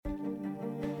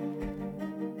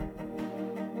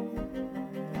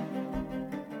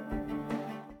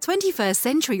21st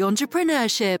Century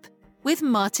Entrepreneurship with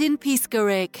Martin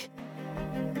Piskarik.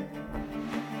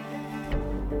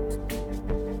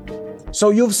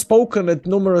 So you've spoken at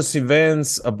numerous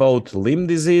events about Lyme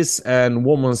disease and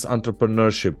women's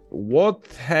entrepreneurship. What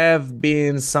have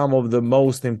been some of the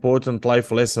most important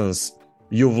life lessons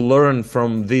you've learned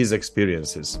from these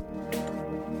experiences?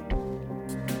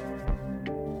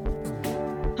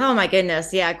 Oh my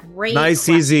goodness. Yeah. Great. Nice,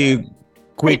 question. easy,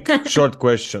 quick, short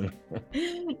question.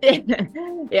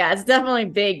 Yeah, it's definitely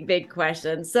big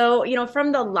question. So,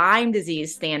 from the Lyme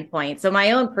disease standpoint, so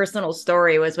my own personal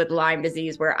story was with Lyme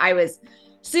disease where I was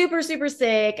super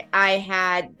sick.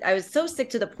 I was so sick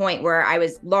to the point where I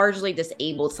was largely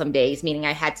disabled some days, meaning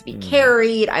I had to be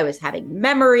carried. I was having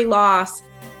memory loss.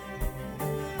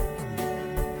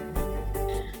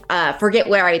 Forget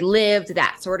where I lived,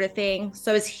 that sort of thing.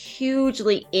 So I was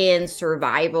hugely in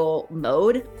survival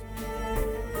mode.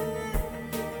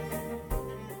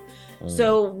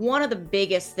 So one of the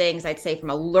biggest things I'd say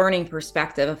from a learning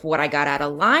perspective of what I got out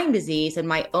of Lyme disease and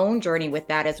my own journey with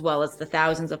that, as well as the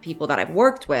thousands of people that I've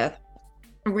worked with,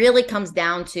 really comes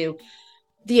down to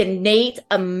the innate,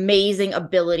 amazing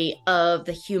ability of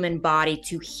the human body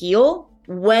to heal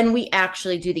when we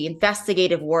actually do the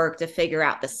investigative work to figure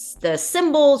out the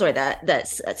symbols or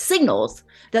the signals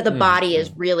that the body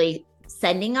is really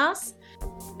sending us.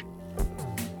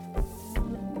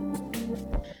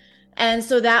 And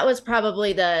so that was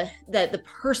probably the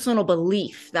personal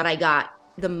belief that I got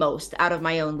the most out of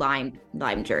my own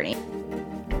Lyme journey.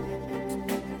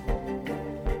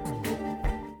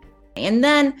 And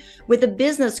then with the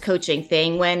business coaching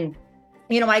thing, when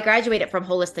I graduated from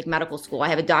holistic medical school, I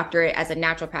have a doctorate as a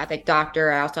naturopathic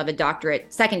doctor. I also have a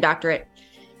second doctorate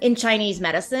in Chinese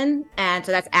medicine. And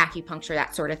so that's acupuncture,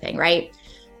 that sort of thing, right?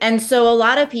 And so a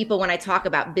lot of people, when I talk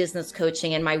about business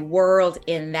coaching and my world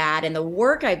in that and the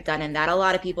work I've done in that, a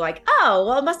lot of people are like, oh,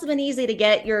 well, it must have been easy to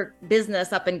get your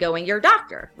business up and going, you're a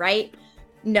doctor, right?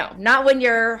 No, not when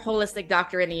you're a holistic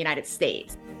doctor in the United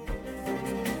States.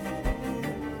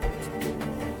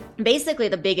 Basically,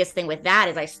 the biggest thing with that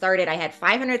is I had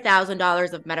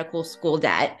 $500,000 of medical school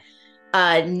debt.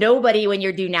 Nobody, when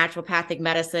you do naturopathic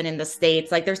medicine in the States,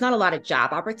 there's not a lot of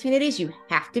job opportunities. You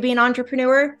have to be an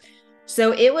entrepreneur.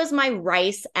 So it was my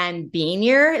rice and bean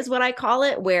year is what I call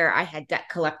it, where I had debt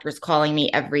collectors calling me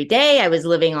every day. I was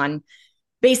living on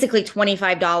basically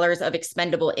 $25 of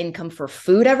expendable income for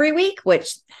food every week,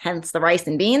 which hence the rice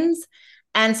and beans.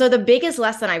 And so the biggest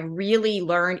lesson I really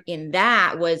learned in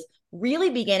that was really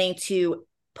beginning to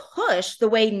push the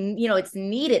way, it's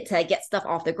needed to get stuff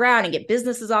off the ground and get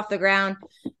businesses off the ground,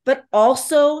 but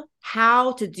also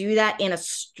how to do that in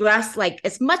as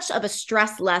much of a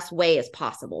stress-less way as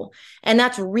possible. And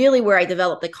that's really where I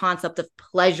developed the concept of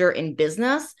pleasure in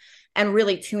business and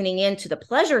really tuning into the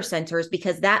pleasure centers,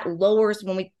 because that lowers,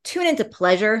 when we tune into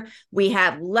pleasure, we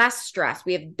have less stress,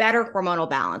 we have better hormonal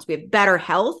balance, we have better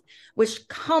health, which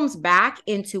comes back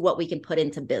into what we can put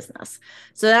into business.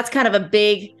 So that's kind of a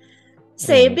big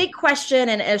question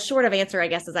and as short of answer, I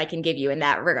guess, as I can give you in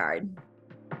that regard.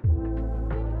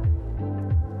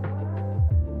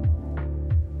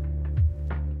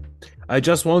 I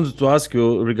just wanted to ask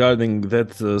you regarding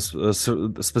that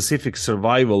specific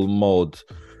survival mode.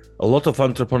 A lot of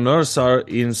entrepreneurs are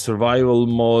in survival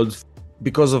mode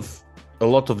because of a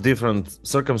lot of different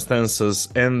circumstances,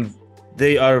 and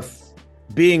they are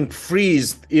being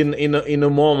freezed in a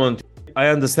moment. I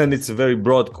understand it's a very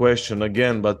broad question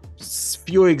again, but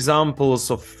few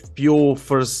examples of few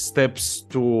first steps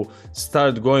to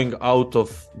start going out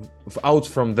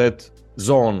from that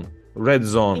red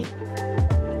zone.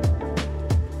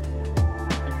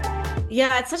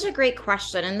 Yeah, it's such a great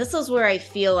question. And this is where I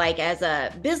feel like as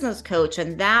a business coach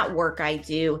and that work I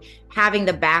do, having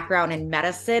the background in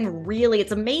medicine, really,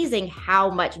 it's amazing how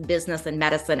much business and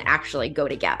medicine actually go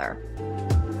together.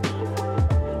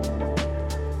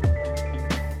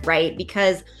 Right?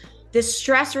 Because this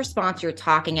stress response you're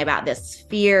talking about, this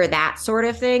fear, that sort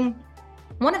of thing,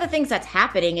 one of the things that's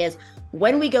happening is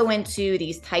when we go into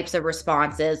these types of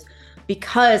responses,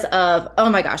 because of, oh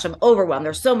my gosh, I'm overwhelmed,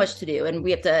 there's so much to do, and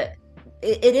we have to,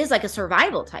 it is like a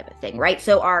survival type of thing, right?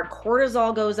 So our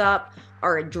cortisol goes up,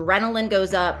 our adrenaline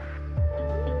goes up.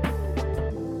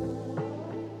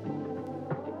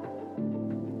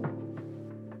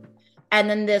 And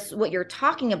then this, what you're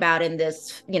talking about in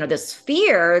this, this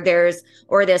fear, this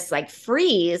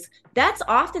freeze, that's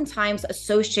oftentimes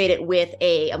associated with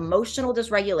a emotional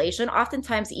dysregulation,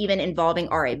 oftentimes even involving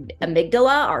our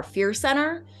amygdala, our fear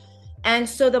center. And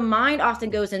so the mind often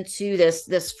goes into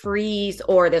this freeze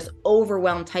or this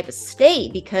overwhelmed type of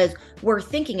state because we're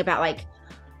thinking about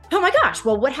oh my gosh,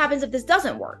 well, what happens if this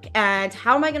doesn't work? And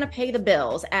how am I going to pay the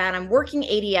bills? And I'm working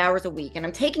 80 hours a week and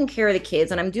I'm taking care of the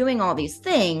kids and I'm doing all these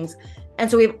things. And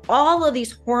so we have all of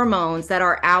these hormones that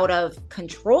are out of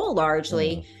control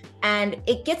largely. And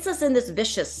it gets us in this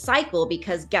vicious cycle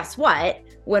because guess what?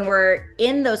 When we're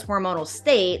in those hormonal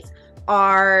states,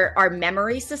 our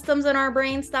memory systems in our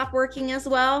brain stop working as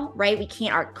well, right?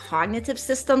 Our cognitive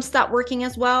systems stop working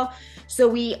as well. So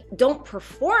we don't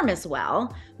perform as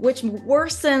well, which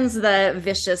worsens the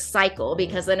vicious cycle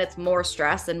because then it's more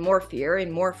stress and more fear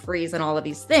and more freeze and all of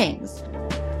these things.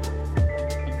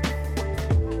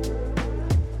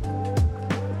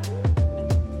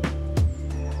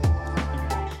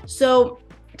 So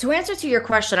to answer to your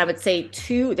question, I would say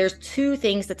there's two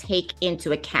things to take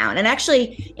into account. And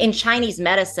actually in Chinese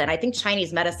medicine, I think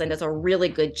Chinese medicine does a really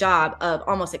good job of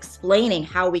almost explaining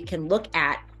how we can look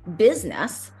at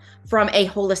business from a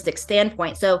holistic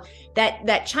standpoint. So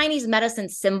that Chinese medicine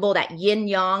symbol, that yin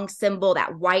yang symbol,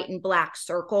 that white and black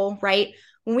circle, right?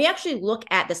 When we actually look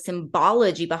at the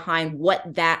symbology behind what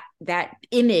that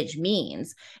image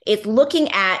means, it's looking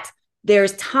at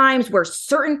there's times where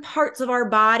certain parts of our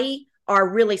body are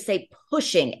really, say,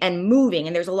 pushing and moving.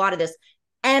 And there's a lot of this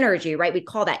energy, right? We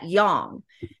call that yang.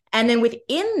 And then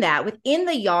within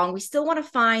the yang, we still want to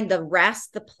find the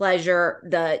rest, the pleasure,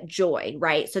 the joy,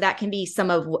 right? So that can be some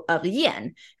of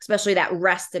yin, especially that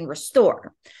rest and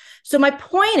restore. So my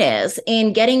point is,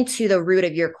 in getting to the root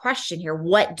of your question here,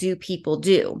 what do people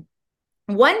do?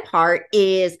 One part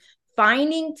is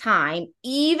finding time,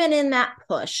 even in that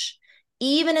push,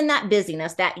 even in that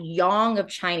busyness, that yang of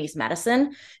Chinese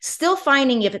medicine, still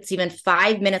finding if it's even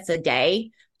 5 minutes a day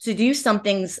to do some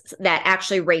things that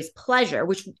actually raise pleasure,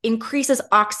 which increases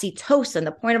oxytocin.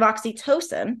 The point of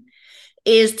oxytocin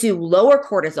is to lower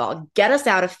cortisol, get us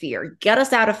out of fear, get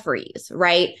us out of freeze,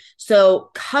 right? So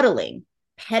cuddling,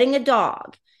 petting a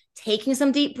dog, taking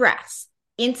some deep breaths,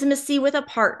 intimacy with a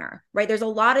partner, right? There's a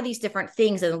lot of these different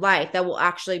things in life that will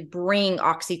actually bring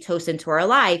oxytocin to our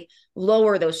life,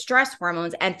 lower those stress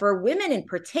hormones. And for women in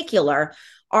particular,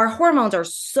 our hormones are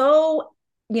so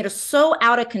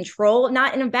out of control,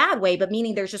 not in a bad way, but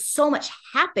meaning there's just so much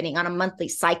happening on a monthly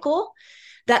cycle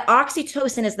that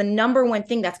oxytocin is the number one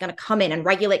thing that's going to come in and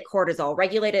regulate cortisol,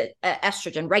 regulate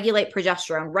estrogen, regulate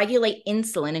progesterone, regulate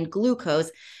insulin and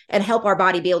glucose, and help our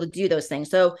body be able to do those things.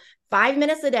 So 5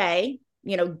 minutes a day,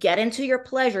 get into your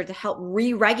pleasure to help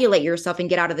re-regulate yourself and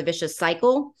get out of the vicious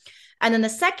cycle. And then the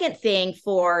second thing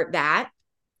for that,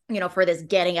 for this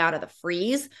getting out of the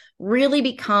freeze, really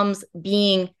becomes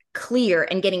being clear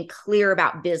and getting clear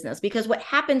about business. Because what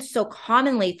happens so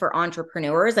commonly for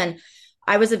entrepreneurs, and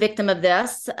I was a victim of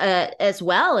this as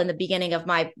well in the beginning of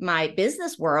my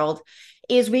business world,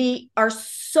 is we are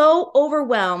so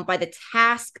overwhelmed by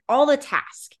all the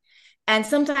tasks. And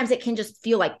sometimes it can just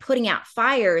feel like putting out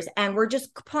fires and we're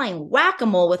just playing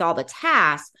whack-a-mole with all the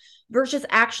tasks versus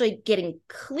actually getting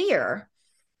clear,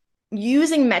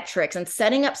 using metrics and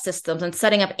setting up systems and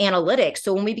setting up analytics.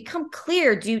 So when we become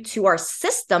clear due to our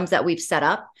systems that we've set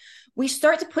up, we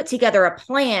start to put together a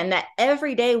plan that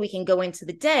every day we can go into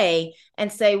the day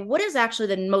and say, what is actually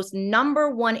the most number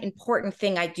one important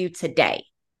thing I do today?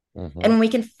 Mm-hmm. And when we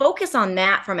can focus on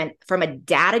that from a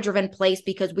data-driven place,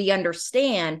 because we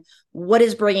understand what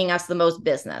is bringing us the most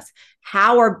business.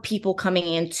 How are people coming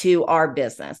into our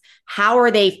business? How are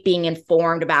they being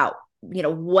informed about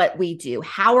what we do?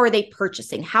 How are they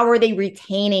purchasing? How are they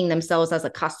retaining themselves as a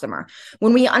customer?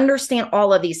 When we understand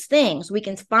all of these things, we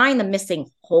can find the missing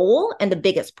hole and the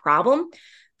biggest problem,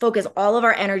 focus all of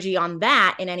our energy on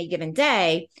that in any given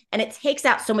day. And it takes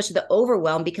out so much of the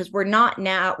overwhelm because we're now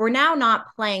not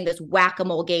playing this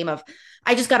whack-a-mole game of,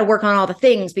 I just got to work on all the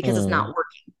things because it's not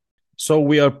working. So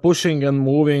we are pushing and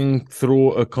moving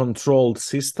through a controlled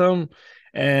system,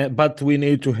 but we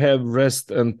need to have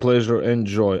rest and pleasure and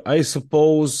joy. I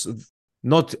suppose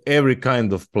not every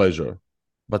kind of pleasure,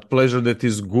 but pleasure that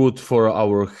is good for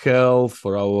our health,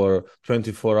 for our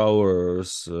 24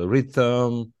 hours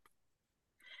rhythm.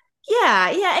 Yeah.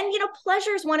 And,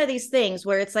 pleasure is one of these things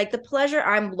where it's like the pleasure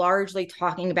I'm largely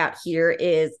talking about here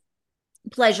is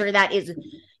pleasure that is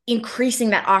increasing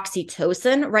that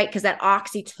oxytocin, right? Because that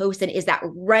oxytocin is that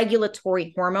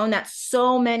regulatory hormone that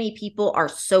so many people are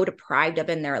so deprived of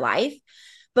in their life.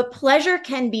 But pleasure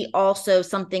can be also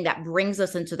something that brings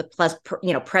us into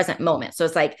the present moment. So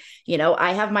it's like,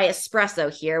 I have my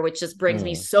espresso here, which just brings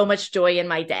me so much joy in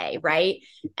my day, right?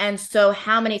 And so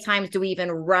how many times do we even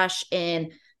rush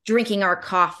in drinking our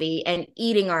coffee and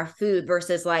eating our food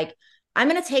versus like, I'm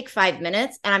going to take 5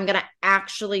 minutes and I'm going to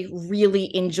actually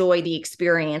really enjoy the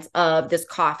experience of this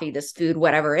coffee, this food,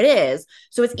 whatever it is.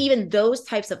 So it's even those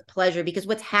types of pleasure, because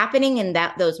what's happening in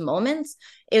those moments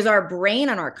is our brain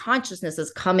and our consciousness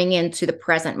is coming into the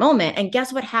present moment. And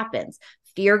guess what happens?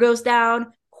 Fear goes down,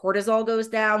 cortisol goes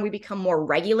down, we become more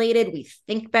regulated, we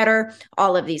think better,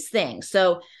 all of these things.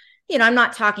 So, I'm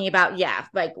not talking about,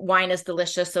 like wine is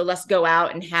delicious, so let's go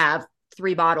out and have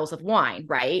 3 bottles of wine,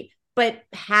 right? But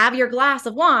have your glass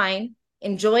of wine,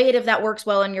 enjoy it if that works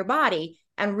well in your body,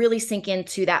 and really sink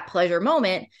into that pleasure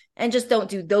moment, and just don't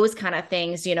do those kind of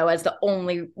things, as the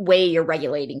only way you're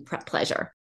regulating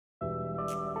pleasure.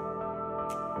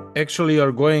 Actually,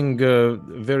 you're going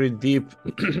very deep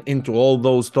into all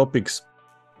those topics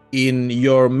in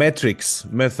your metrics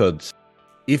method.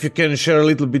 If you can share a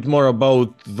little bit more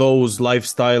about those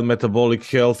lifestyle, metabolic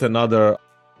health, and other.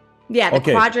 Yeah, the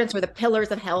quadrants or the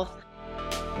pillars of health.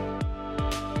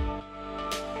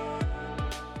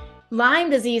 Lyme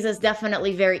disease is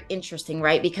definitely very interesting,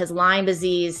 right? Because Lyme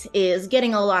disease is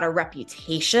getting a lot of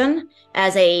reputation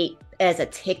as a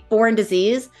tick-borne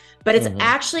disease, but it's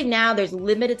actually now there's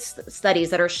limited studies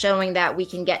that are showing that we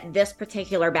can get this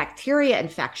particular bacteria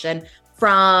infection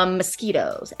from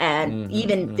mosquitoes. And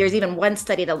there's even one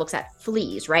study that looks at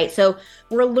fleas, right? So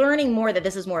we're learning more that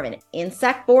this is more of an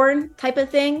insect-borne type of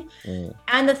thing.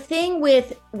 And the thing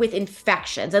with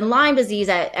infections, and Lyme disease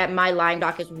at my Lyme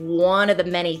doc is one of the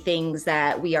many things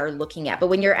that we are looking at. But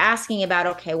when you're asking about,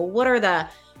 okay, well, what are the,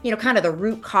 kind of the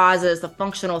root causes, the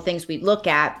functional things we look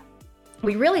at,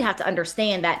 we really have to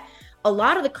understand that a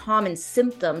lot of the common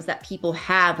symptoms that people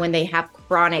have when they have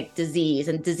chronic disease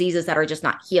and diseases that are just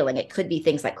not healing, it could be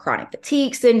things like chronic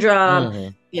fatigue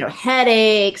syndrome,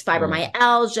 headaches,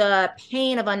 fibromyalgia,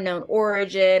 pain of unknown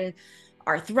origin,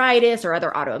 arthritis or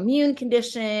other autoimmune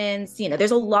conditions.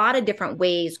 There's a lot of different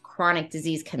ways chronic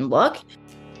disease can look.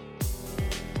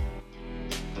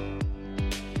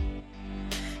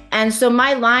 And so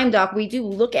my Lyme doc, we do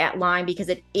look at Lyme because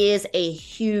it is a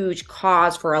huge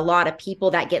cause for a lot of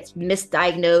people that gets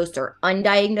misdiagnosed or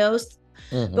undiagnosed.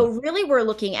 But really, we're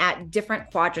looking at different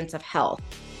quadrants of health.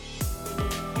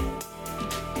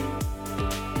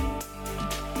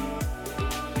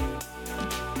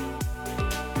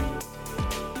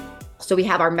 So we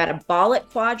have our metabolic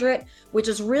quadrant, which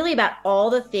is really about all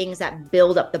the things that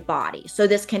build up the body. So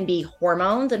this can be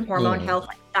hormones and hormone health,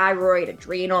 like thyroid,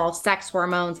 adrenal, sex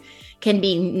hormones, can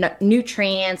be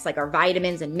nutrients like our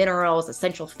vitamins and minerals,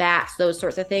 essential fats, those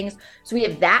sorts of things. So we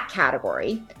have that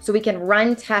category. So we can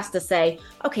run tests to say,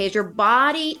 okay, is your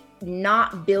body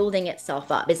not building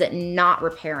itself up? Is it not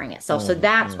repairing itself? So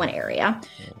that's one area.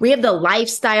 We have the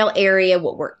lifestyle area,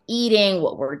 what we're eating,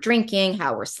 what we're drinking,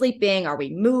 how we're sleeping, are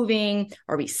we moving,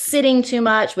 are we sitting too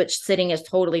much, which sitting is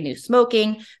totally new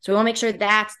smoking. So we want to make sure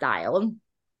that's dialed.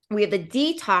 We have the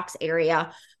detox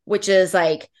area, which is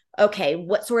like, okay,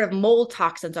 what sort of mold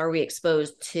toxins are we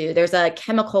exposed to? There's a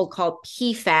chemical called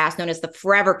PFAS, known as the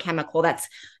forever chemical, that's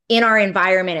in our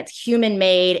environment. It's human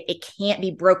made. It can't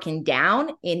be broken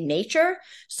down in nature.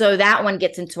 So that one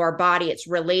gets into our body. It's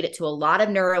related to a lot of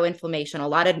neuroinflammation, a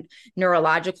lot of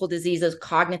neurological diseases,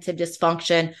 cognitive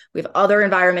dysfunction. We have other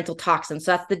environmental toxins.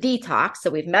 So that's the detox. So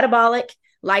we have metabolic,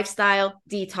 lifestyle,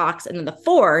 detox. And then the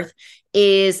fourth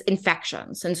is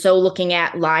infections. And so looking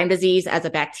at Lyme disease as a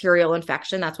bacterial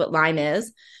infection, that's what Lyme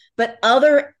is. But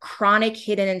other chronic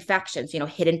hidden infections,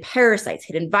 hidden parasites,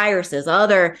 hidden viruses,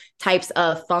 other types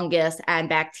of fungus and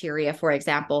bacteria, for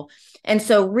example. And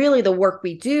so really the work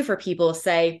we do for people is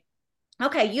say,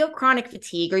 okay, you have chronic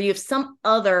fatigue or you have some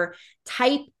other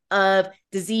type of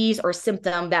disease or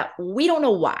symptom that we don't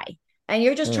know why. And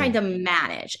you're just trying to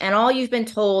manage. And all you've been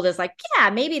told is like, yeah,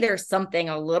 maybe there's something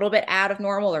a little bit out of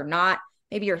normal or not.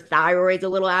 Maybe your thyroid's a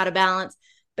little out of balance.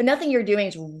 But nothing you're doing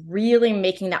is really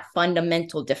making that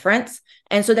fundamental difference.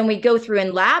 And so then we go through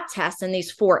and lab tests in these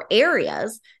 4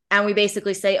 areas. And we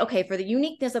basically say, okay, for the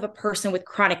uniqueness of a person with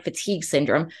chronic fatigue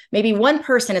syndrome, maybe one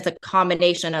person it's a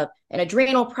combination of an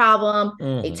adrenal problem,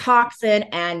 a toxin,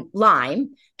 and Lyme.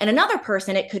 And another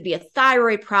person, it could be a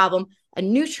thyroid problem, a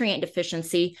nutrient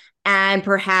deficiency, and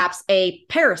perhaps a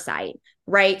parasite,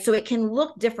 right? So it can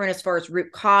look different as far as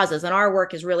root causes. And our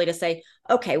work is really to say,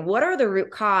 okay, what are the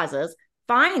root causes?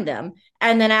 Find them,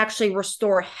 and then actually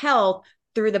restore health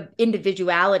through the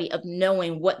individuality of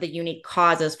knowing what the unique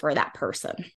cause is for that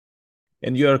person.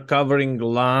 And you're covering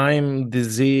Lyme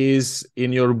disease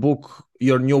in your book,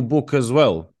 your new book as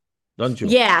well, don't you?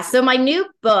 Yeah. So my new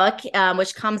book,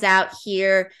 which comes out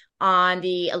here on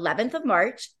the 11th of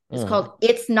March, is called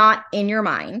It's Not in Your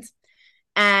Mind.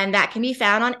 And that can be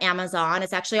found on Amazon.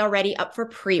 It's actually already up for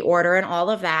pre-order and all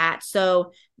of that.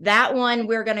 So that one,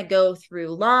 we're going to go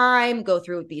through Lyme, go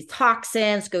through these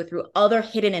toxins, go through other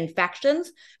hidden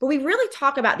infections. But we really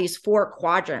talk about these 4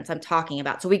 quadrants I'm talking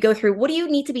about. So we go through, what do you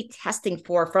need to be testing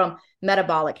for from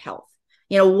metabolic health?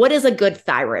 What is a good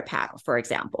thyroid panel, for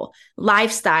example,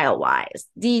 lifestyle wise,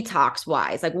 detox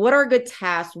wise, like what are good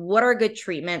tests? What are good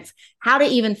treatments? How to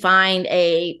even find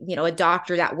a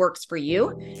doctor that works for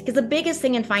you? Because the biggest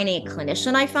thing in finding a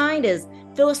clinician, I find, is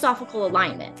philosophical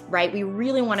alignment, right? We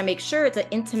really want to make sure it's an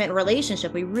intimate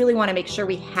relationship. We really want to make sure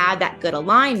we have that good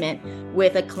alignment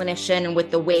with a clinician and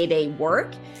with the way they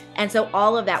work. And so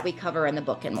all of that we cover in the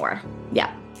book and more.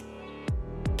 Yeah.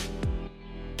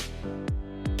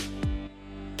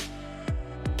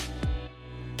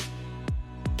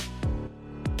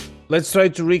 Let's try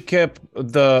to recap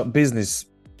the business.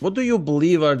 What do you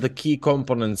believe are the key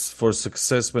components for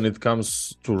success when it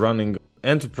comes to running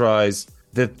enterprise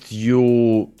that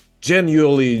you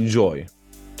genuinely enjoy?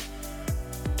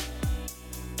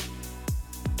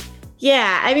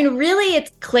 Yeah, I mean, really,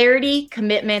 it's clarity,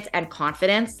 commitment, and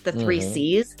confidence, the 3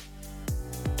 C's.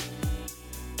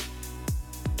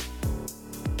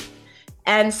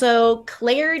 And so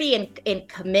clarity and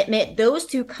commitment, those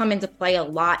 2 come into play a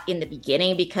lot in the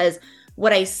beginning, because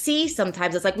what I see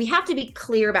sometimes is like we have to be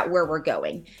clear about where we're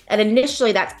going. And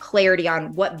initially that's clarity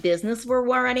on what business we're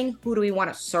running, who do we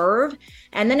want to serve?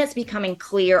 And then it's becoming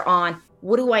clear on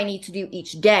what do I need to do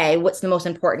each day? What's the most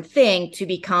important thing to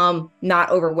become not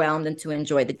overwhelmed and to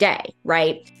enjoy the day,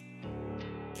 right?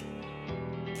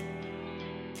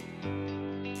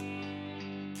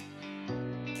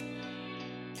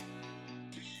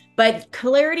 But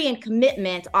clarity and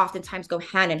commitment oftentimes go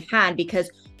hand in hand,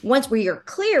 because once we are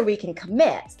clear, we can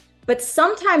commit. But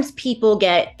sometimes people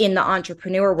get in the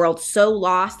entrepreneur world so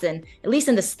lost, and at least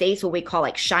in the States, what we call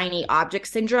like shiny object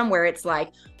syndrome, where it's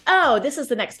like, oh, this is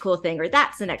the next cool thing, or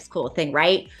that's the next cool thing,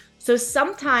 right? So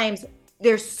sometimes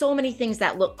there's so many things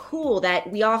that look cool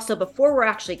that we also, before we're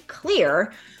actually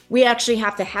clear, we actually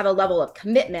have to have a level of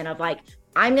commitment of like,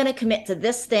 I'm going to commit to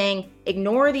this thing,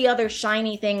 ignore the other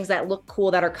shiny things that look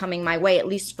cool that are coming my way, at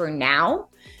least for now,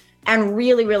 and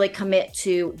really, really commit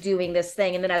to doing this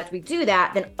thing. And then as we do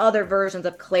that, then other versions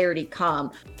of clarity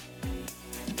come.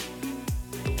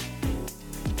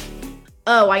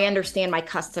 Oh, I understand my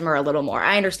customer a little more.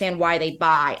 I understand why they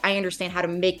buy. I understand how to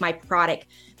make my product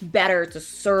better to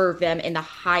serve them in the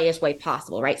highest way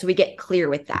possible, right? So we get clear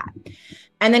with that.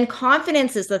 And then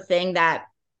confidence is the thing that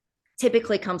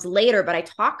typically comes later, but I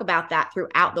talk about that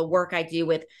throughout the work I do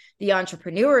with the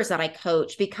entrepreneurs that I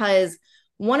coach, because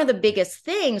one of the biggest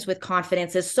things with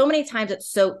confidence is so many times it's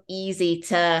so easy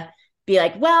to be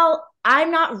like, well,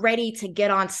 I'm not ready to get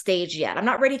on stage yet. I'm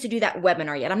not ready to do that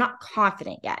webinar yet. I'm not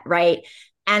confident yet, right?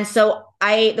 And so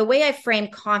the way I frame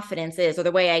confidence is, or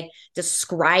the way I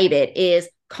describe it is,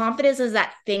 confidence is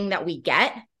that thing that we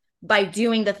get by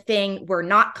doing the thing we're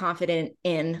not confident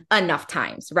in enough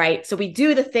times, right? So we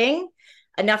do the thing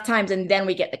enough times and then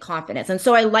we get the confidence. And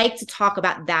so I like to talk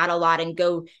about that a lot and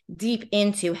go deep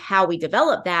into how we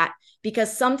develop that,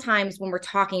 because sometimes when we're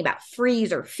talking about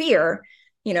freeze or fear,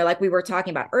 like we were talking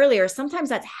about earlier, sometimes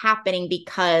that's happening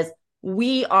because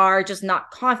we are just not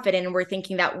confident and we're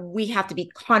thinking that we have to be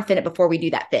confident before we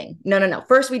do that thing. No.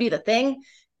 First we do the thing,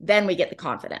 then we get the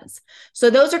confidence. So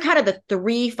those are kind of the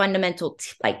 3 fundamental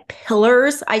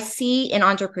pillars I see in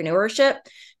entrepreneurship.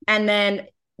 And then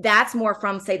that's more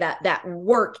from, say, that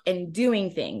work and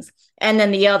doing things. And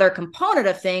then the other component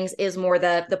of things is more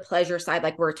the pleasure side,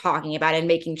 like we're talking about, and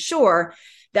making sure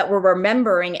that we're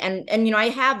remembering. And I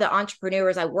have the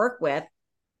entrepreneurs I work with,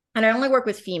 and I only work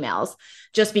with females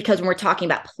just because when we're talking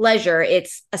about pleasure,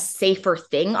 it's a safer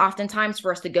thing oftentimes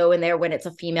for us to go in there when it's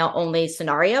a female only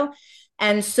scenario.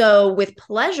 And so with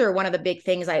pleasure, one of the big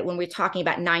things when we're talking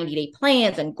about 90-day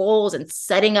plans and goals and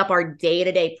setting up our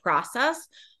day-to-day process,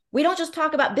 we don't just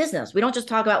talk about business. We don't just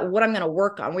talk about what I'm going to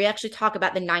work on. We actually talk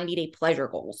about the 90-day pleasure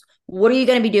goals. What are you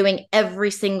going to be doing every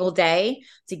single day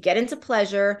to get into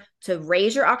pleasure, to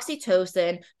raise your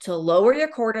oxytocin, to lower your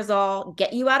cortisol,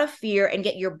 get you out of fear, and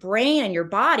get your brain and your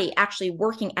body actually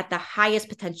working at the highest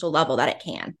potential level that it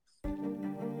can?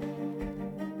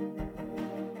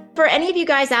 For any of you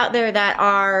guys out there that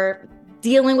are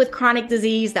dealing with chronic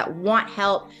disease, that want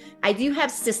help, I do have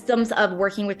systems of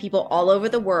working with people all over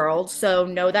the world. So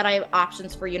know that I have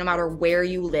options for you no matter where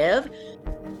you live.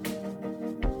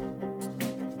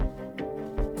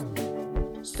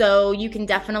 So you can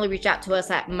definitely reach out to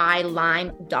us at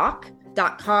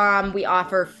mylymedoc.com. We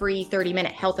offer free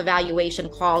 30-minute health evaluation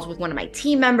calls with one of my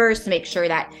team members to make sure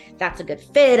that that's a good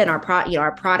fit and our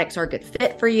products are a good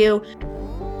fit for you.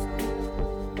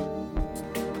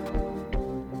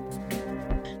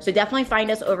 So definitely find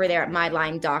us over there at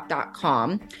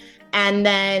mylymedoc.com. And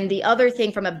then the other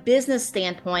thing from a business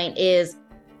standpoint is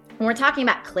when we're talking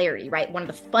about clarity, right? One of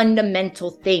the fundamental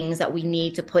things that we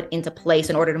need to put into place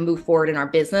in order to move forward in our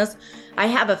business, I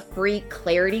have a free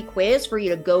clarity quiz for you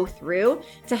to go through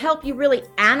to help you really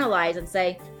analyze and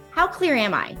say, how clear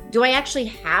am I? Do I actually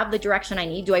have the direction I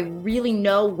need? Do I really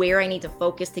know where I need to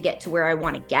focus to get to where I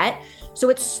want to get? So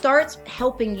it starts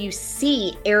helping you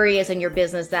see areas in your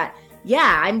business that,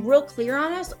 yeah, I'm real clear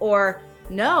on this, or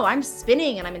no, I'm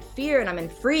spinning and I'm in fear and I'm in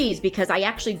freeze because I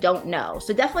actually don't know.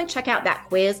 So definitely check out that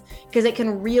quiz because it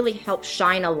can really help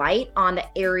shine a light on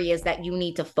the areas that you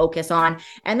need to focus on.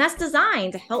 And that's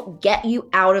designed to help get you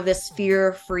out of this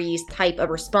fear freeze type of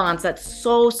response that's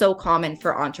so common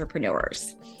for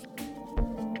entrepreneurs.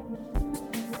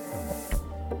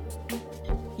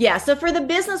 Yeah, so for the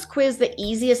business quiz, the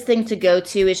easiest thing to go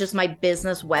to is just my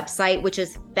business website, which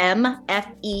is FEMME,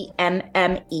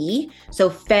 F-E-M-M-E. So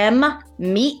FEMME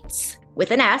meets, with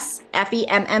an S,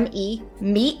 F-E-M-M-E,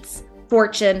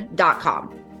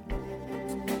 meetsfortune.com.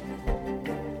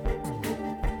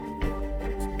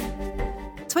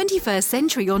 "21st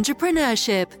Century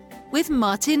Entrepreneurship" with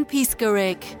Martin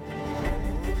Piskarik.